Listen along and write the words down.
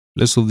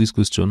Let's solve this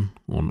question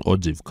on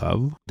Ogive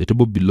curve. The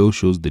table below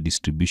shows the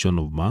distribution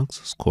of marks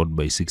scored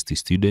by 60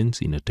 students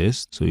in a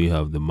test. So you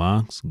have the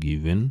marks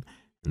given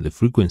and the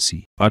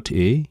frequency. Part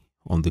A,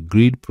 on the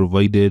grid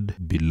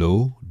provided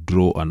below,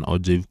 draw an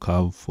Ogive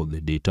curve for the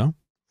data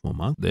for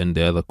marks. Then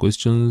the other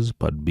questions,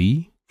 part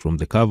B, from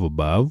the curve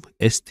above,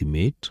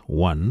 estimate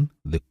 1,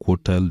 the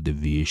quartile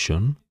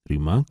deviation, 3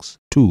 marks,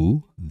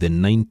 2, the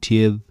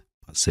 90th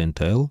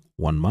percentile,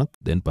 1 mark.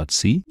 Then part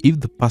C, if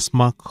the pass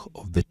mark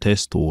of the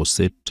test was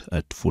set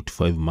at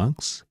 45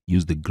 marks,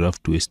 use the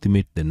graph to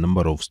estimate the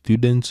number of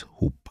students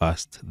who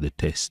passed the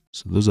test.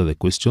 So those are the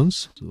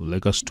questions. So I'd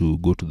like us to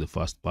go to the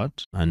first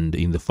part, and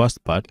in the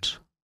first part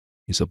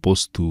you're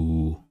supposed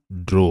to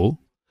draw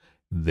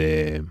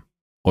the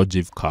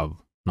Ogive curve.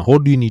 Now, how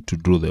do you need to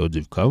draw the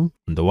Ogive curve?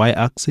 On the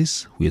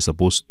y-axis, we are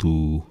supposed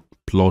to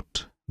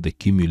plot the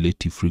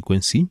cumulative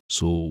frequency.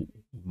 So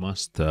we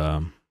must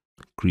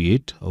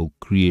create a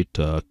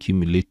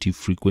cumulative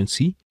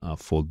frequency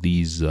for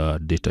these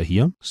data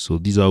here. So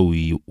these are how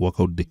we work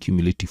out the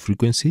cumulative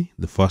frequency.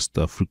 The first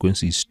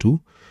frequency is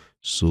 2,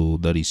 so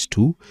that is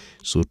 2.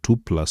 So 2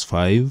 plus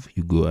 5,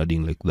 you go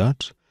adding like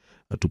that.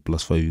 2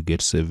 plus 5, you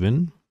get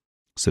 7.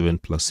 7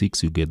 plus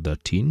 6, you get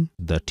 13.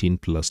 13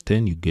 plus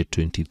 10, you get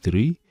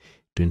 23.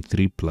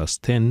 23 plus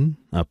 10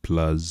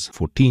 plus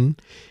 14,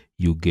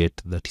 you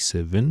get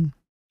 37.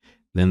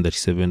 Then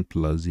 37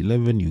 plus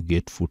 11, you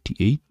get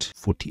 48.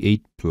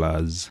 48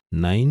 plus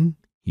 9,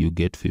 you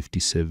get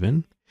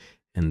 57.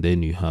 And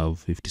then you have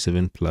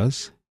 57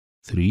 plus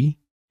 3,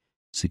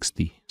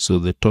 60. So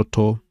the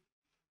total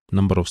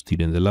number of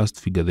students, the last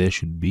figure there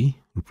should be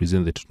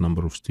represent the total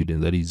number of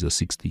students, that is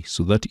 60.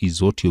 So that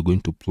is what you're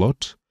going to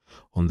plot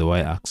on the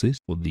y-axis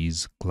for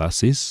these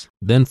classes.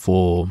 Then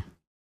for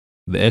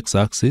the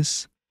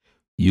x-axis,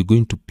 you're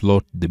going to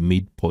plot the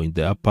midpoint,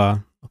 the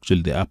upper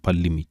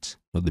limit,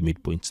 not the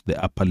midpoints,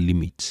 the upper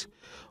limit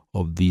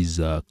of these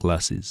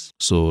classes.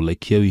 So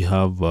like here we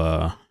have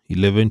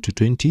 11 to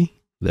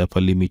 20, the upper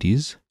limit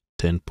is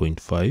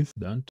 10.5,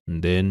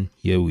 and then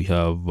here we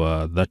have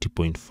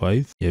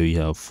 30.5, here we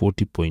have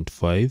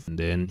 40.5, and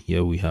then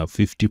here we have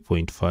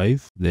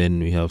 50.5, then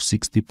we have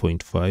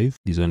 60.5,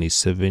 this one is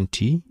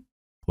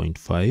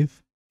 70.5,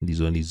 this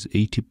one is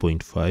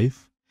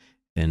 80.5,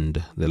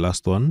 and the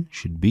last one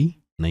should be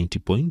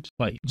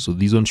 90.5. So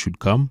these ones should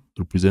come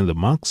represent the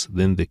marks,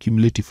 then the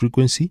cumulative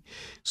frequency.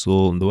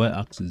 So on the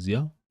y-axis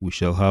here, we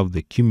shall have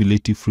the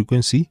cumulative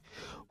frequency,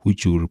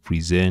 which will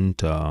represent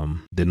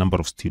the number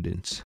of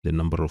students,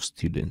 and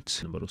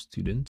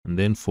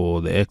then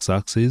for the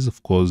x-axis,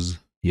 of course,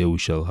 here we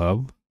shall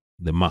have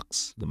the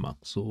marks,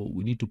 So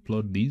we need to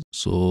plot these.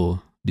 So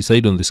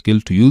decide on the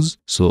scale to use.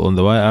 So on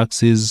the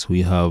y-axis,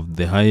 we have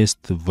the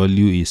highest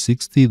value is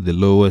 60, the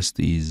lowest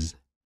is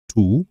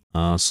 2.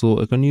 So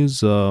I can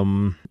use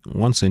 1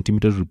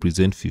 centimeter to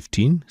represent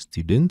 15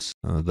 students.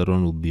 That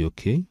one will be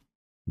okay.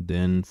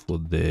 Then for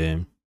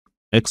the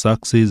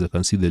x-axis, I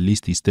can see the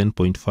least is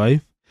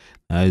 10.5,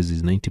 highest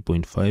is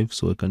 90.5.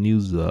 So I can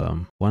use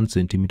 1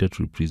 centimeter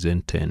to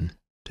represent 10.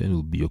 10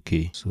 will be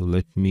okay. So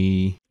let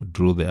me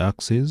draw the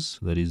axis,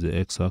 that is the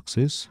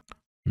x-axis.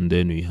 And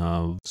then we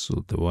have,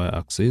 so the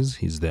y-axis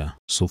is there.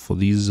 So for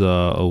these,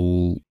 I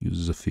will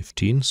use a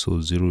 15. So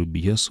 0 will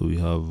be here. So we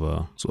have,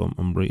 so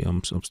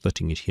I'm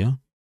starting it here,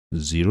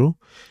 0.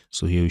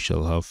 So here we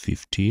shall have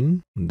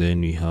 15.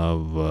 Then we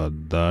have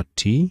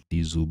 30.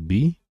 These will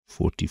be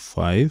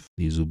 45.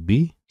 These will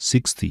be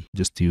 60.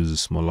 Just use a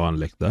smaller one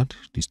like that.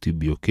 This will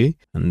be okay.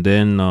 And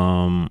then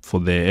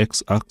for the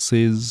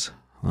x-axis,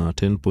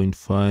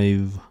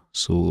 10.5.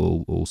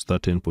 So I'll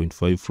start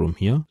 10.5 from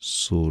here.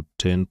 So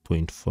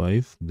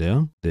 10.5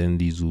 there. Then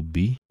these will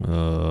be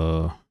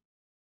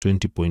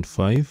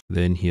 20.5.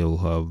 Then here we'll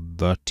have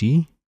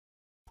 30.5,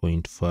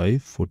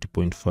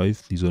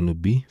 40.5. This one will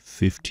be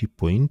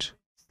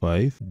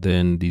 50.5.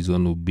 Then this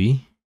one will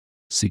be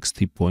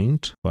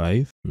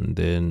 60.5. And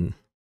then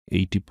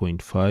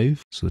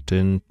 80.5. So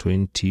 10,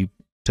 20,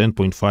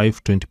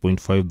 10.5,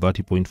 20.5,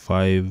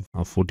 30.5,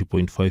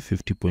 40.5,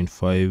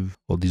 50.5.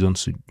 All these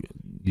ones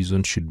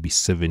should be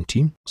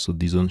 70. So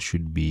this one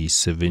should be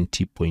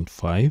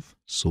 70.5.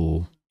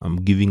 So I'm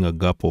giving a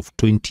gap of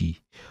 20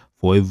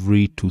 for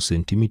every 2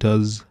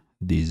 centimeters.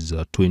 These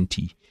are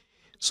 20.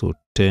 So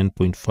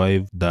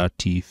 10.5,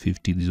 30,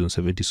 50. This one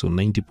 70. So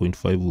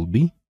 90.5 will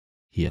be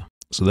here.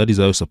 So that is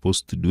how you're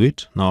supposed to do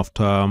it. Now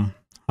after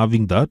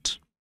having that,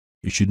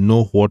 you should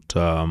know what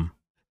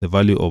the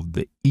value of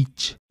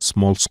each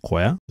small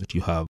square that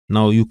you have.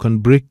 Now you can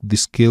break the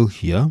scale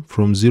here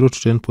from 0 to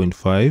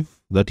 10.5.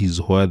 That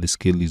is where the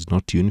scale is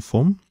not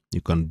uniform.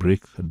 You can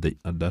break at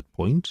that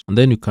point, and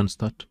then you can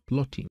start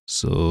plotting.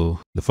 So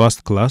the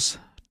first class,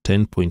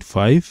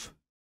 10.5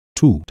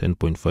 to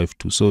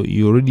 10.52. So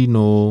you already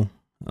know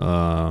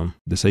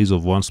the size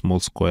of one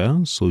small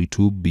square. So it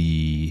will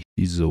be,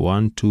 this is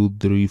 1, 2,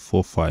 3,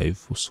 4,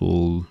 5.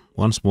 So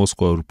one small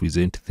square will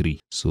represent 3.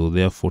 So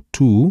therefore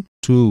 2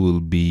 will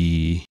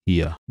be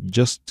here,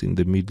 just in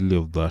the middle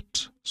of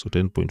that So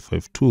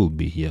 10.52 will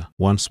be here.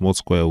 One small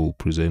square will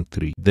present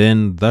 3.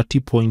 Then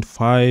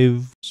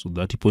 30.5, so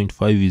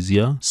 30.5 is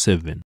here,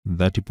 7.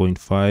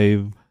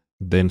 30.5,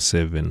 then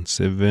 7.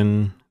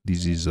 7,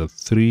 this is a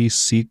 3,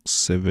 6,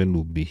 7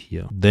 will be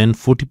here. Then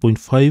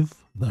 40.5,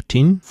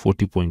 13.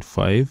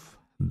 40.5,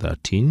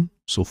 13.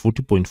 So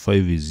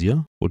 40.5 is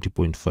here,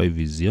 40.5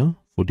 is here,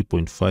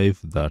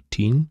 40.5,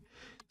 13.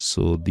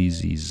 So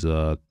this is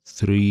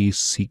 3,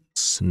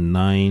 6,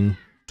 9,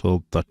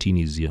 12, 13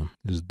 is here.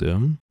 Is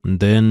them. And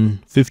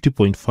then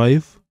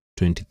 50.5,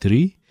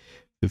 23.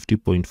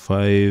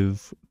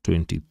 50.5,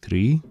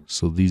 23.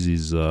 So this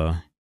is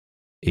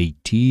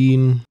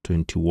 18,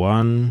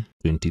 21,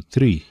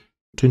 23.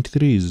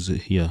 23 is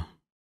here.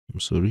 I'm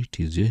sorry, it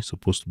is here. It's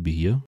supposed to be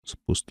here. It's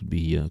supposed to be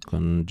here. I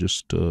can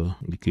just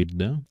indicate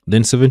there.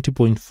 Then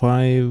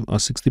 70.5,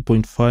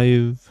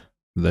 60.5,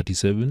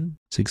 37.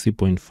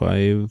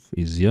 60.5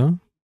 is here.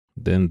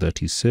 Then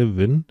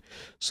 37.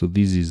 So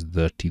this is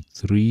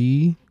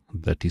 33,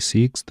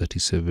 36,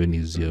 37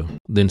 is here.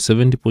 Then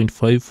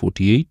 70.5,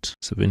 48.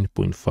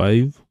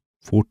 70.5,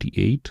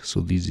 48.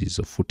 So this is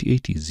a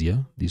 48 is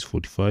here. This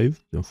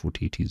 45, then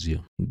 48 is here.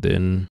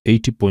 Then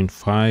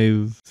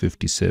 80.5,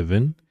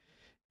 57.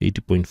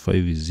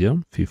 80.5 is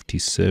here.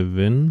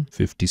 57.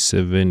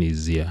 57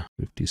 is here.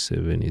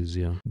 57 is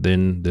here.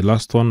 Then the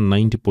last one,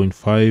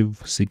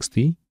 90.5,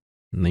 60.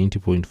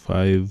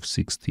 90.5,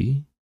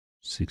 60.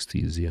 60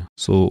 is here.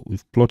 So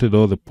we've plotted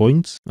all the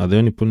points. The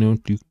only point I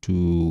want you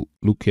to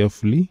look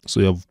carefully.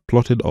 So we have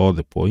plotted all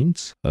the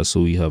points.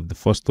 So we have the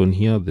first one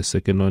here, the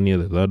second one here,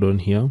 the third one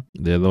here,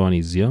 the other one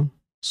is here.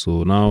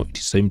 So now it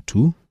is time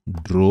to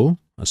draw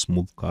a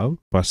smooth curve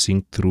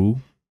passing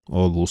through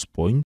all those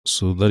points.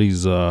 So that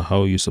is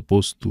how you're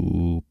supposed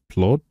to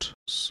plot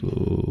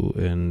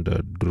and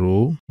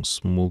draw a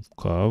smooth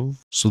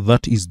curve. So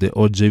that is the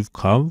ogive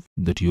curve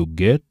that you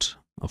get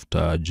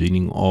after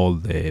joining all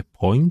the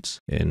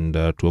points. And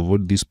to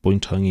avoid this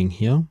point hanging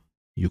here,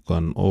 you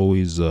can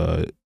always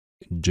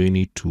join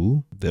it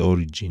to the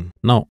origin.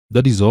 Now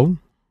that is all.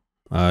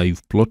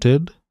 You've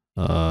plotted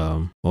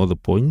all the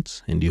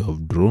points and you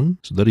have drawn.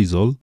 So that is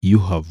all. You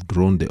have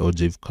drawn the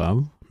ogive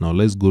curve. Now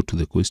let's go to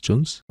the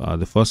questions.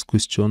 The first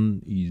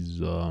question is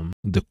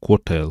the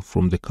quartile.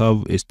 From the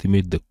curve,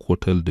 estimate the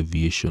quartile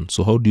deviation.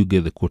 So how do you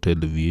get the quartile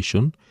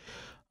deviation?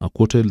 A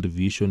quartile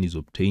deviation is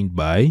obtained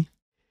by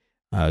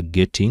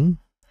getting,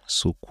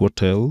 so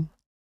quartile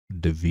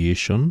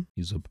deviation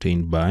is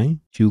obtained by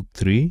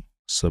Q3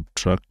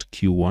 subtract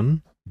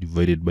Q1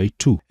 divided by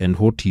 2. And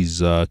what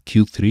is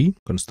Q3? You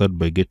can start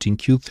by getting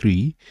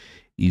Q3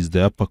 is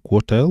the upper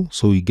quartile.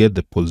 So we get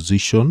the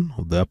position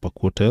of the upper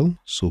quartile.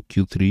 So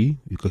Q3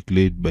 you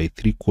calculate by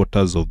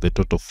 3/4 of the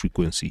total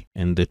frequency.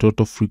 And the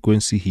total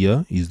frequency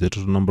here is the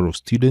total number of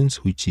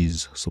students, which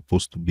is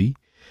supposed to be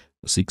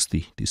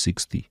 60 to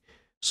 60.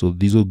 So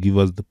this will give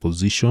us the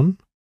position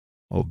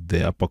of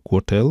the upper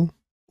quartile,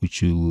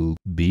 which will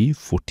be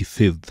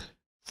 45th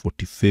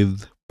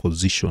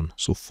position.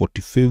 So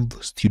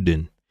 45th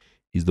student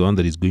is the one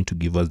that is going to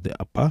give us the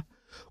upper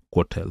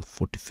quartile,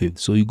 45th.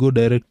 So you go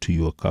direct to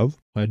your curve.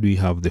 Where do we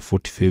have the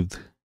 45th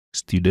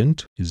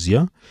student? Is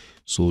here.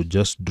 So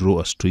just draw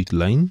a straight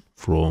line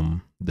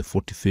from the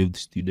 45th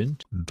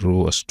student.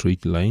 Draw a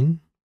straight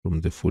line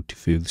from the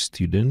 45th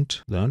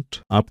student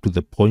that up to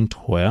the point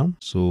where,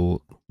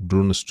 so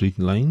drawn a straight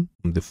line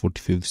from the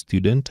 45th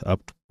student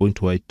up to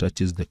point where it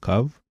touches the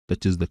curve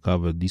at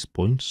this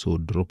point. So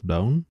drop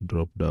down,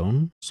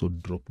 so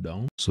drop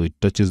down. So it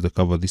touches the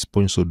curve at this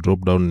point, so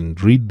drop down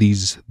and read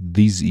these.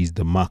 This is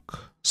the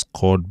mark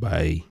scored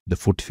by the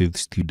 45th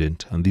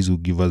student, and this will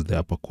give us the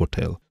upper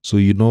quartile. So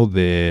you know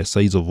the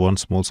size of one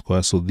small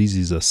square. So this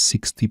is a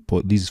 60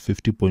 point, this is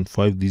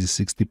 50.5, this is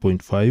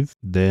 60.5.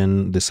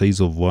 Then the size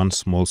of one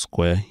small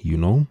square, you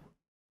know,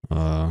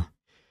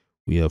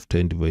 we have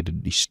 10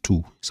 divided is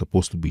 2. It's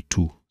supposed to be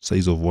 2.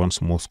 Size of one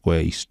small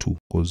square is 2,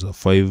 because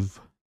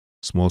 5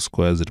 small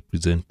squares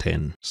represent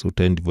 10. So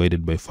 10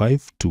 divided by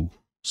 5, 2.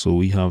 So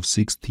we have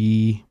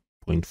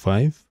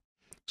 60.5.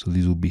 So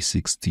this will be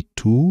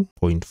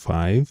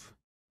 62.5.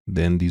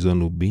 Then this one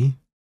will be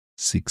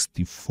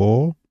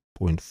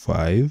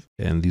 64.5.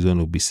 And this one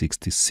will be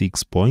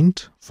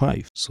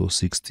 66.5. So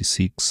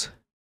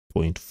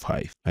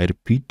 66.5. I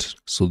repeat.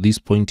 So this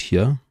point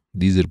here,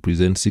 this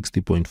represents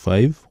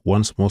 60.5.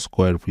 One small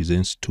square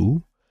represents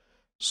 2.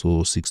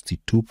 So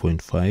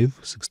 62.5,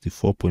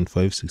 64.5,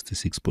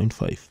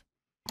 66.5.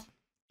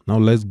 Now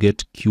let's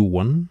get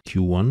Q1.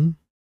 Q1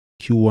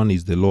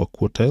 is the lower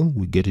quartile.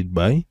 We get it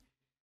by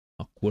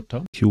a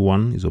quarter.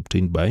 Q1 is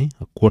obtained by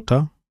a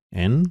quarter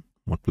n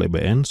multiplied by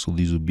n. So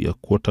this will be a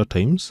quarter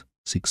times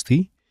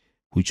 60,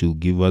 which will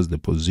give us the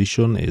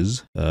position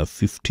as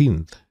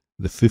 15th.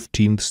 The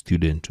 15th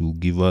student will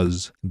give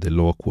us the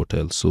lower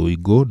quartile. So we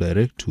go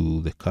direct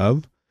to the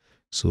curve.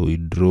 So we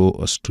draw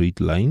a straight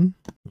line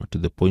to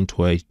the point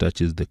where it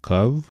touches the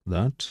curve,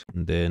 that,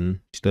 and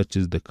then it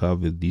touches the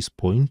curve at this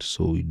point.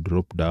 So we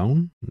drop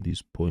down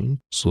this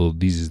point. So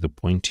this is the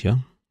point here.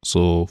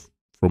 So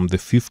from the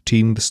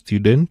 15th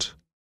student,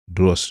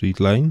 draw a straight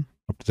line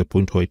up to the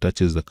point where it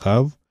touches the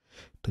curve.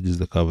 Touches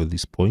the curve at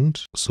this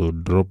point. So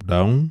drop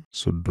down.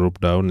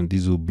 And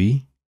this will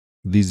be,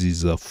 this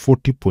is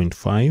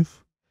 40.5.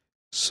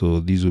 So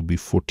this will be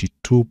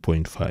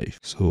 42.5.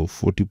 So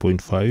 40.5,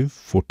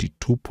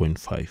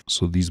 42.5.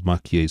 So this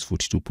mark here is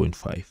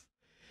 42.5.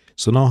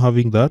 So now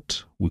having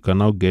that, we can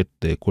now get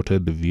the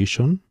quartile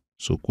deviation.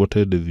 So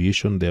quartile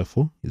deviation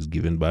therefore is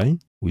given by,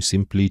 we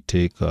simply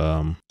take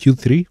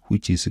Q3,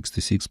 which is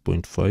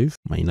 66.5,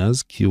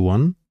 minus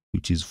Q1,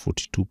 which is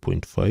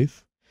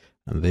 42.5,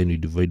 and then we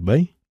divide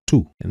by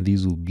 2, and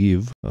this will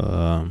give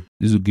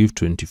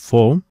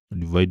 24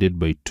 divided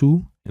by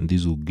 2, and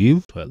this will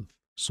give 12.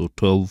 So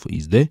 12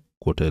 is the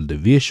quartile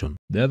deviation.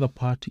 The other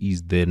part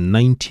is the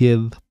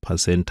 90th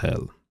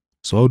percentile.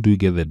 So how do we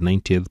get the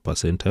 90th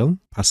percentile?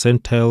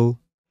 Percentile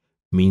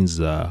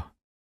means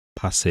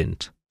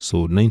percent.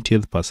 So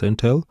 90th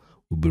percentile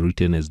will be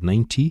written as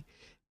 90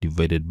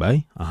 divided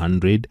by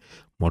 100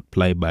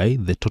 multiplied by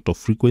the total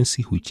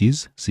frequency, which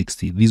is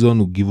 60. This one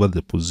will give us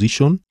the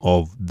position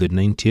of the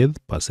 90th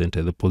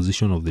percentile, the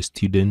position of the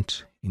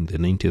student in the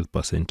 90th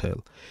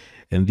percentile.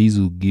 And this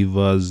will give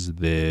us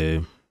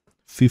the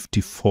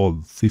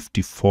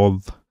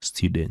 54th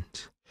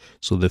student.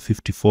 So the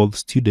 54th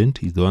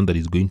student is the one that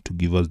is going to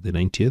give us the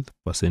 90th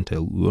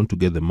percentile. We want to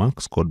get the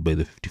marks scored by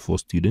the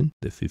 54th student,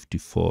 the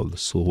 54th.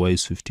 So why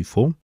is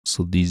 54?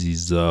 So this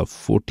is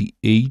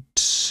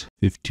 48,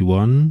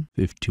 51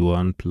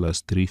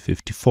 plus 3,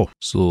 54.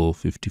 So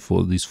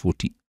 54, this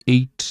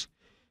 48,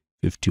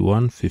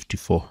 51,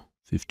 54.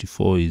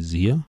 54 is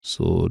here.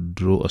 So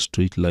draw a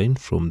straight line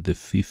from the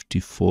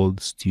 54th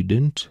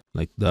student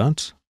like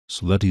that.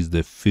 So that is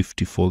the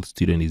 54th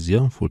student is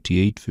here,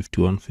 48,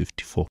 51,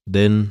 54.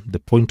 Then the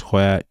point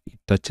where it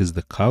touches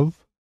the curve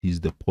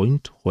is the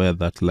point where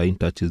that line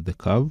touches the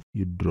curve.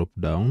 You drop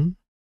down,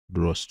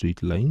 draw a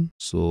straight line.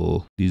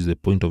 So this is the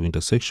point of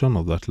intersection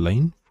of that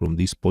line. From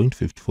this point,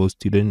 54th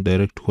student,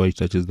 direct where it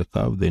touches the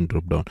curve, then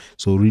drop down.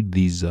 So read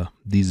these.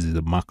 This is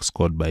the mark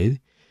scored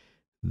by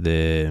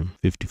the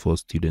 54th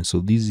student. So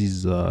this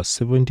is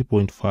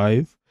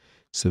 70.5,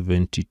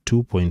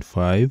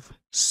 72.5,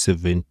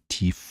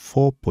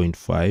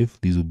 74.5.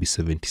 This will be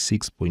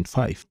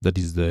 76.5. That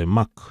is the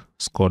mark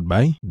scored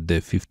by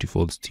the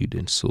 54th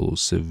student. So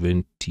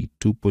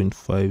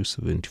 72.5,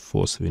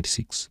 74,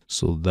 76.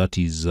 So that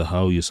is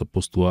how you're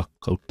supposed to work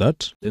out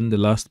that. Then the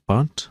last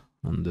part,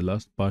 and the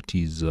last part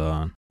is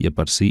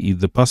but see,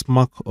 if the pass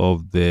mark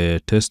of the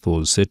test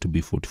was set to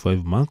be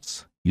 45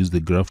 marks, use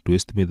the graph to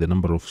estimate the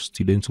number of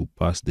students who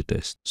passed the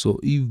test. So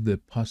if the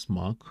pass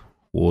mark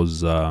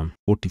was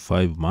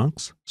 45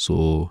 marks,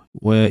 so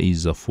where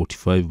is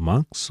 45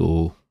 marks?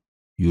 So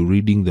you're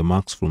reading the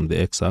marks from the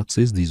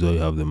x-axis. This is where you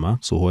have the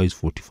marks. So where is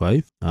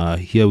 45?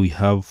 Here we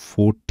have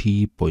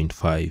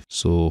 40.5.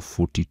 So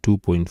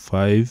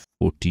 42.5,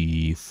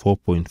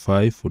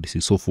 44.5,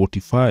 46. So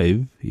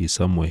 45 is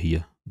somewhere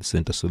here, the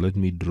center. So let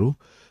me draw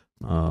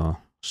a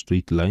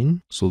straight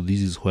line. So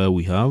this is where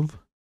we have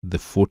the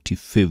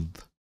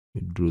 45th.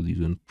 Let me draw this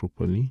one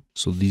properly.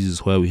 So this is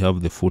where we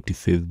have the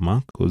 45th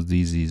mark, because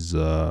this is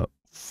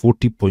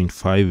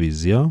 40.5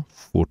 is here,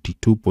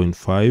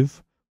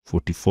 42.5,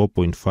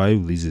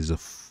 44.5. This is a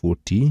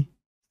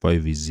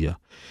 45 is here.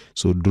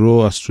 So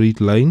draw a straight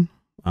line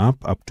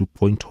up to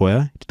point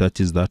where it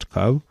touches that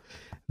curve.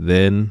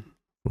 Then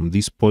from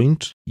this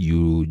point,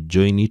 you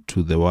join it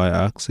to the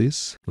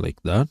y-axis like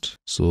that.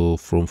 So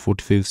from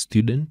 45th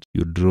student,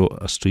 you draw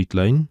a straight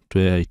line to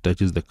where it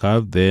touches the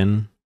curve,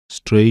 then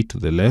straight to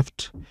the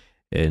left,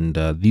 and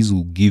this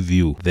will give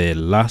you the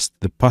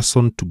first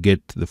person to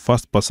get the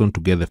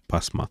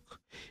pass mark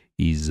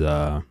is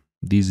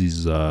this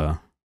is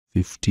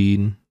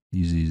 15,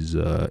 this is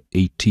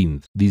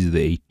 18th. This is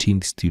the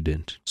 18th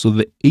student. So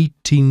the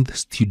 18th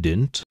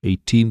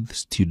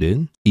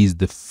student is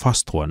the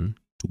first one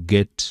to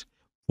get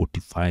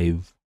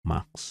 45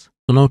 marks.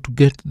 So now to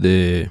get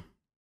the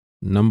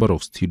number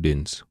of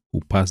students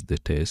who passed the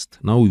test,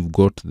 now we've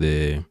got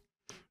the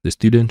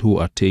student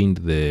who attained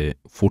the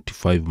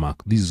 45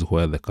 mark. This is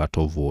where the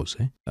cutoff was.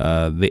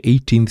 The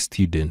 18th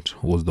student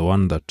was the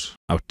one that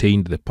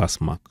attained the pass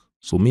mark.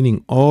 So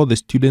meaning all the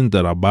students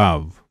that are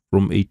above,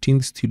 from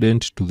 18th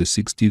student to the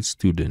 60th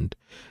student,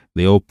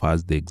 they all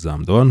passed the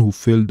exam. The one who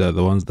failed are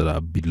the ones that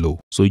are below.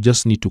 So you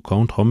just need to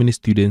count how many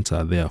students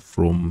are there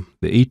from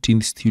the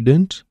 18th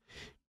student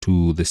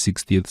to the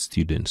 60th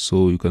student.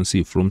 So you can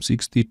see from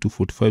 60 to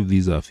 45,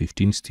 these are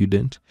 15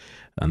 students.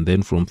 And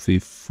then from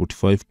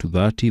 45 to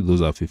 30,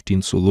 those are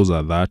 15. So those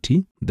are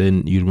 30.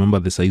 Then you remember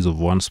the size of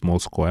one small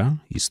square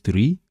is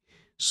 3.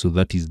 So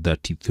that is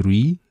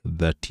 33,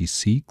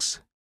 36,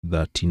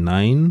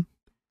 39,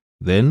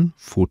 then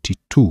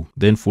 42.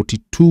 Then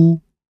 42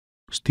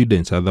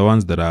 students are the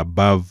ones that are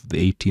above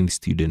the 18th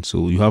student.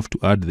 So you have to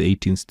add the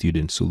 18th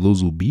students. So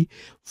those will be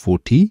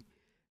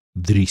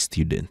 43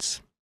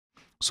 students.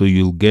 So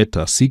you'll get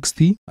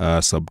 60,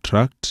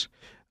 subtract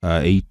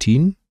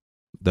 18,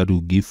 that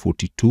will give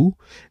 42.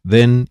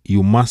 Then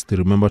you must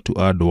remember to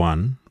add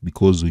 1,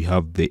 because we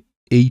have the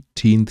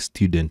 18th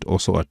student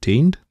also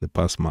attained the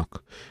pass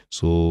mark.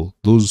 So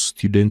those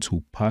students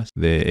who passed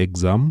the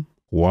exam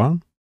were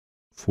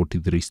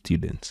 43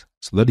 students.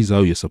 So that is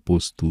how you're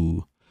supposed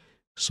to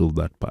solve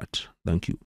that part. Thank you.